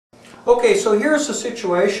Okay, so here's a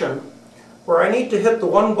situation where I need to hit the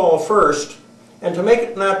 1 ball first, and to make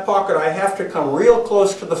it in that pocket I have to come real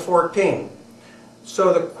close to the 14.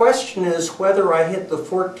 So the question is whether I hit the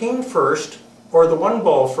 14 first or the 1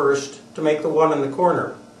 ball first to make the 1 in the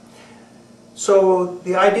corner. So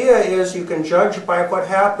the idea is you can judge by what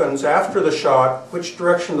happens after the shot, which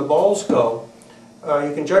direction the balls go.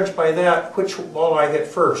 You can judge by that which ball I hit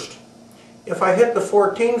first. If I hit the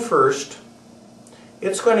 14 first,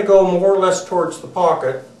 it's going to go more or less towards the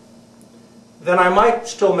pocket. Then I might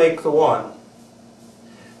still make the 1.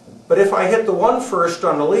 But if I hit the 1 first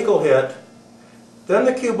on the legal hit, then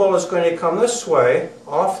the cue ball is going to come this way,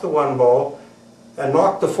 off the 1 ball, and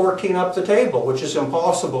knock the 14 up the table, which is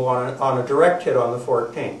impossible on a direct hit on the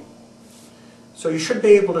 14. So you should be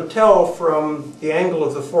able to tell from the angle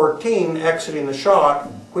of the 14 exiting the shot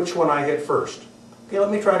which one I hit first. Okay, let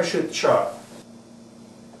me try to shoot the shot.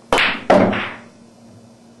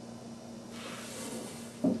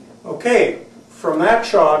 Okay, from that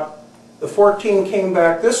shot, the 14 came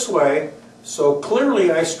back this way, so clearly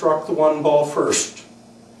I struck the 1 ball first.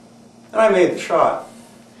 And I made the shot.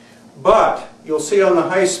 But you'll see on the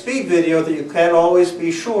high-speed video that you can't always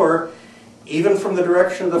be sure, even from the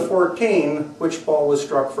direction of the 14, which ball was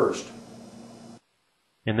struck first.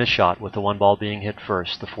 In this shot, with the 1 ball being hit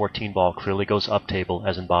first, the 14 ball clearly goes up table,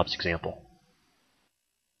 as in Bob's example.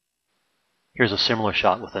 Here's a similar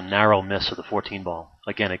shot with a narrow miss of the 14 ball.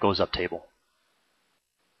 Again, it goes up table.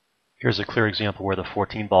 Here's a clear example where the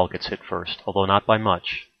 14 ball gets hit first, although not by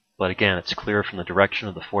much, but again, it's clear from the direction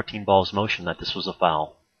of the 14 ball's motion that this was a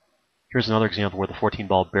foul. Here's another example where the 14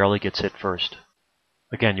 ball barely gets hit first.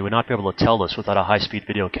 Again, you would not be able to tell this without a high-speed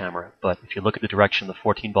video camera, but if you look at the direction of the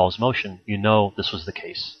 14 ball's motion, you know this was the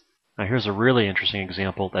case. Now here's a really interesting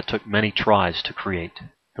example that took many tries to create.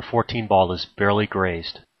 The 14 ball is barely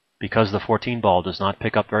grazed. Because the 14 ball does not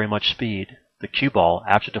pick up very much speed, the cue ball,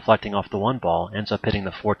 after deflecting off the 1 ball, ends up hitting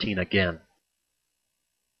the 14 again.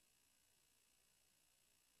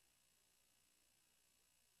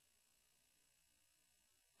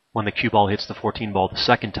 When the cue ball hits the 14 ball the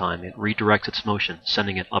second time, it redirects its motion,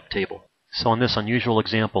 sending it up table. So in this unusual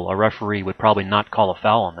example, a referee would probably not call a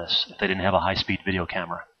foul on this if they didn't have a high-speed video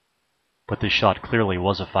camera. But this shot clearly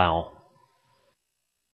was a foul.